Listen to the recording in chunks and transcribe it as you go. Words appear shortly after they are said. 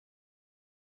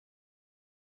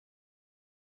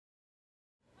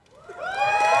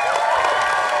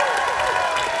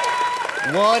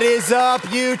What is up,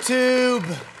 YouTube?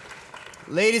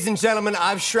 Ladies and gentlemen,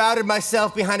 I've shrouded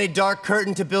myself behind a dark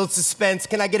curtain to build suspense.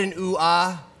 Can I get an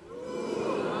ooh-ah?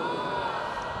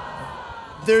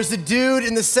 There's a dude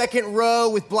in the second row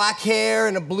with black hair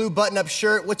and a blue button-up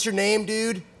shirt. What's your name,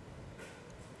 dude?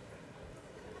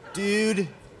 Dude?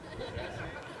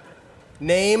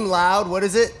 Name, loud, what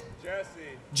is it? Jesse.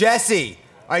 Jesse.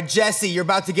 All right, Jesse, you're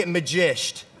about to get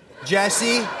magished.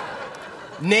 Jesse,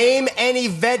 name any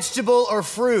vegetable or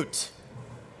fruit.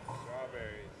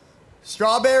 Strawberries.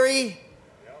 Strawberry?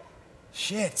 Yep.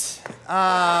 Shit.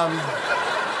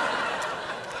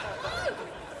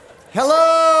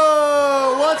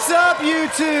 Hello! What's up,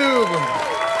 YouTube?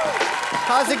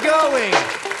 How's it going?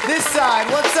 This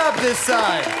side. What's up, this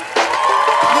side?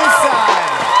 This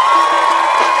side.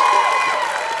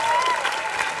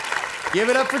 Give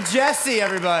it up for Jesse,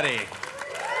 everybody.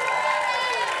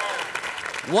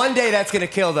 One day that's gonna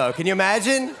kill, though. Can you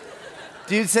imagine?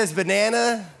 Dude says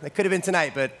banana. That could have been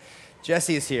tonight, but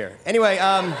Jesse is here. Anyway,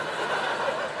 my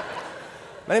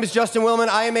name is Justin Willman.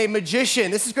 I am a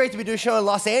magician. This is great to be doing a show in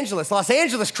Los Angeles. Los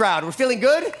Angeles crowd, we're feeling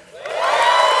good?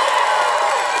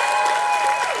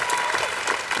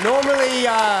 Normally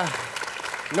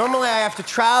I have to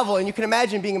travel, and you can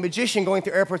imagine being a magician going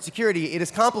through airport security. It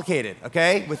is complicated,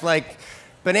 okay? With like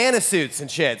banana suits and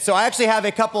shit. So I actually have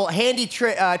a couple handy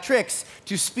tricks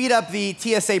to speed up the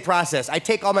TSA process. I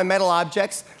take all my metal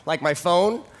objects, like my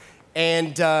phone,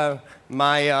 and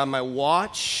my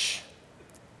watch,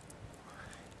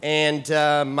 and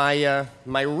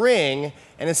my ring,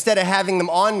 and instead of having them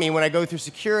on me when I go through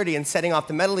security and setting off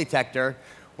the metal detector,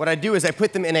 what I do is I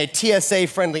put them in a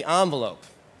TSA-friendly envelope.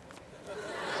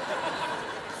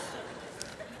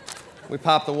 We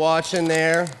pop the watch in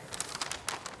there,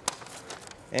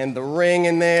 and the ring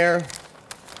in there.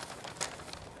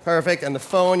 Perfect, and the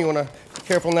phone, you wanna be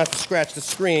careful not to scratch the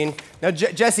screen. Now,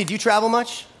 Jesse, do you travel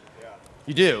much? Yeah.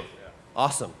 You do? Yeah.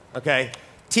 Awesome, okay.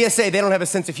 TSA, they don't have a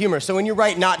sense of humor, so when you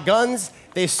write not guns,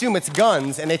 they assume it's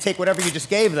guns, and they take whatever you just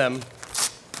gave them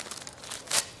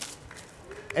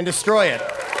and destroy it.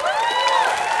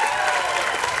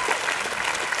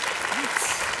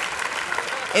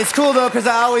 It's cool, though, because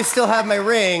I always still have my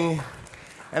ring,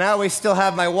 and I always still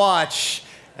have my watch,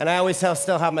 and I always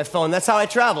still have my phone. That's how I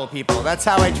travel, people. That's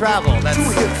how I travel. That's...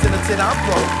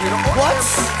 What?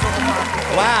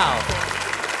 Wow.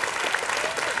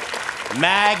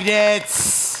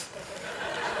 Magnets.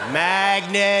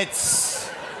 Magnets.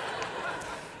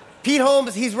 Pete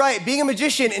Holmes, he's right. Being a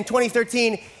magician in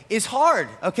 2013 is hard,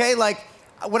 okay? Like,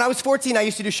 when I was 14, I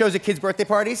used to do shows at kids' birthday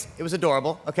parties. It was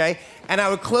adorable, okay? And I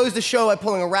would close the show by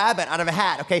pulling a rabbit out of a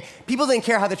hat, okay? People didn't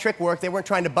care how the trick worked. They weren't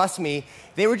trying to bust me.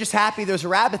 They were just happy there was a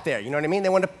rabbit there, you know what I mean? They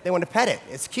wanted to pet it.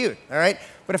 It's cute, all right?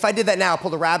 But if I did that now,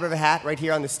 pulled a rabbit out of a hat right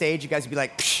here on the stage, you guys would be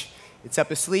like, psh, it's up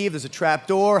his sleeve, there's a trap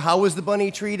door. How was the bunny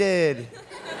treated?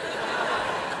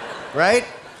 Right?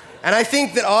 And I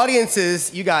think that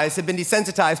audiences, you guys, have been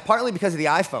desensitized partly because of the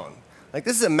iPhone. Like,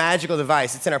 this is a magical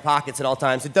device. It's in our pockets at all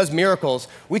times. It does miracles.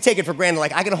 We take it for granted.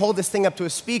 Like, I can hold this thing up to a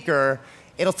speaker.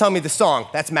 It'll tell me the song.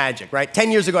 That's magic, right? 10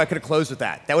 years ago, I could have closed with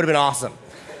that. That would have been awesome.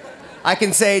 I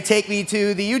can say, take me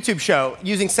to the YouTube show.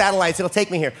 Using satellites, it'll take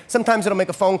me here. Sometimes it'll make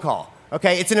a phone call,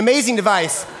 okay? It's an amazing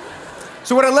device.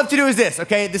 So what I'd love to do is this,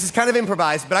 okay? This is kind of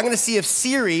improvised, but I'm going to see if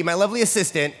Siri, my lovely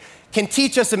assistant, can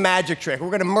teach us a magic trick. We're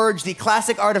going to merge the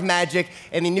classic art of magic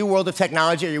and the new world of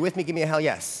technology. Are you with me? Give me a hell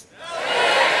yes.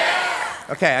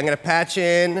 Okay, I'm gonna patch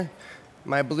in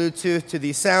my Bluetooth to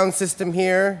the sound system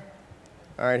here.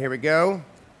 All right, here we go.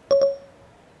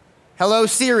 Hello,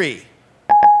 Siri.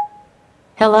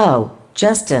 Hello,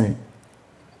 Justin.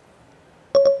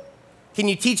 Can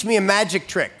you teach me a magic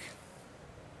trick?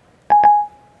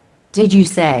 Did you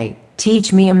say,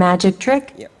 teach me a magic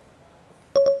trick? Yeah.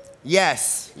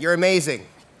 Yes, you're amazing.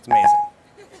 It's amazing.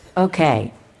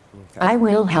 Okay. I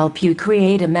will help you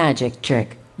create a magic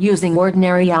trick using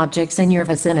ordinary objects in your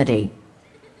vicinity.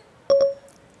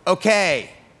 Okay.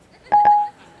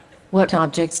 What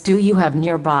objects do you have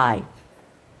nearby?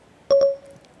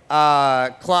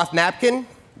 Cloth napkin,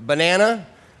 banana,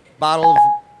 bottle of...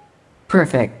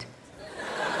 Perfect.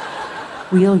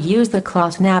 We'll use the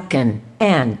cloth napkin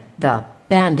and the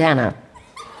bandana.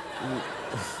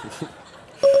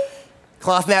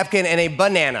 Cloth napkin and a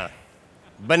banana.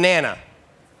 Banana.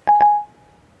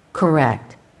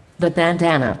 Correct. The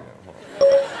bandana.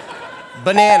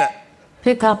 Banana.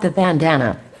 Pick up the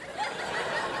bandana.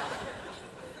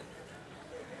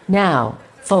 Now,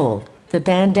 fold the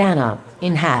bandana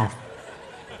in half.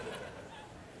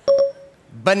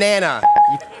 Banana.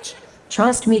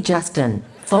 Trust me, Justin.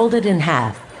 Fold it in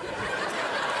half.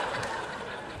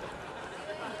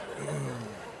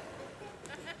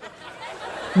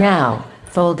 Now,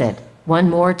 fold it one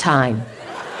more time.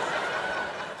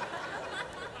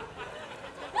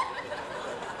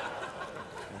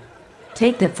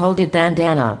 Take the folded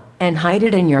bandana and hide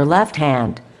it in your left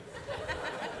hand.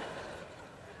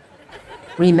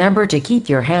 Remember to keep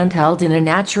your hand held in a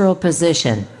natural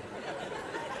position.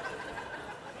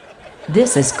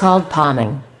 This is called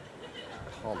palming.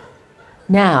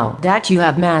 Now that you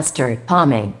have mastered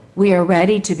palming, we are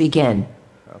ready to begin.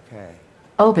 Okay.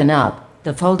 Open up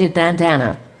the folded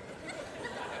bandana.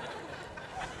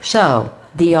 Show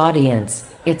the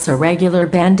audience it's a regular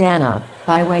bandana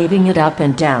by waving it up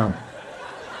and down.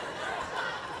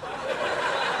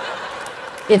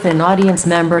 If an audience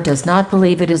member does not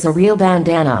believe it is a real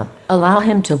bandana, allow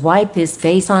him to wipe his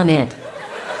face on it.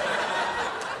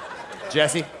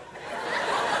 Jesse?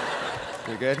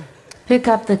 You good? Pick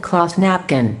up the cloth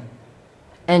napkin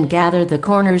and gather the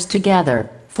corners together,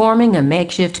 forming a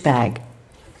makeshift bag.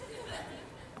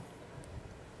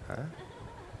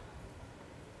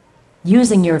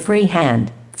 Using your free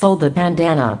hand, fold the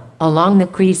bandana along the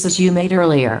creases you made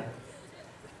earlier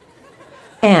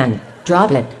and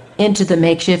drop it into the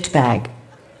makeshift bag.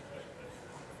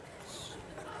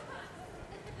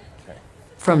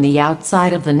 From the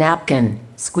outside of the napkin,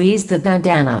 squeeze the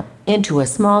bandana into a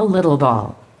small little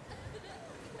ball.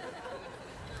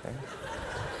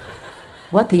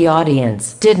 What the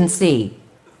audience didn't see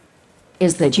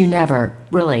is that you never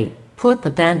really put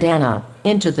the bandana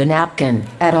into the napkin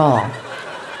at all.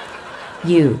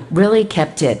 You really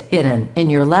kept it hidden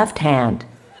in your left hand.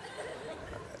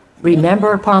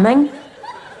 Remember palming?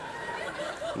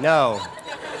 No.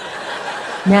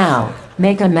 Now,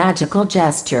 make a magical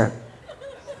gesture.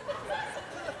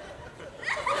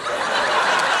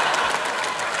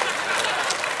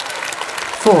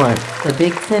 For the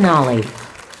big finale,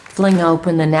 fling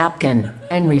open the napkin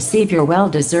and receive your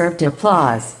well-deserved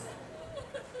applause.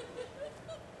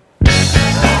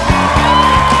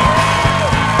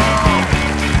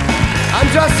 I'm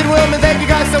Justin Willman. Thank you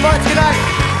guys so much. Good night.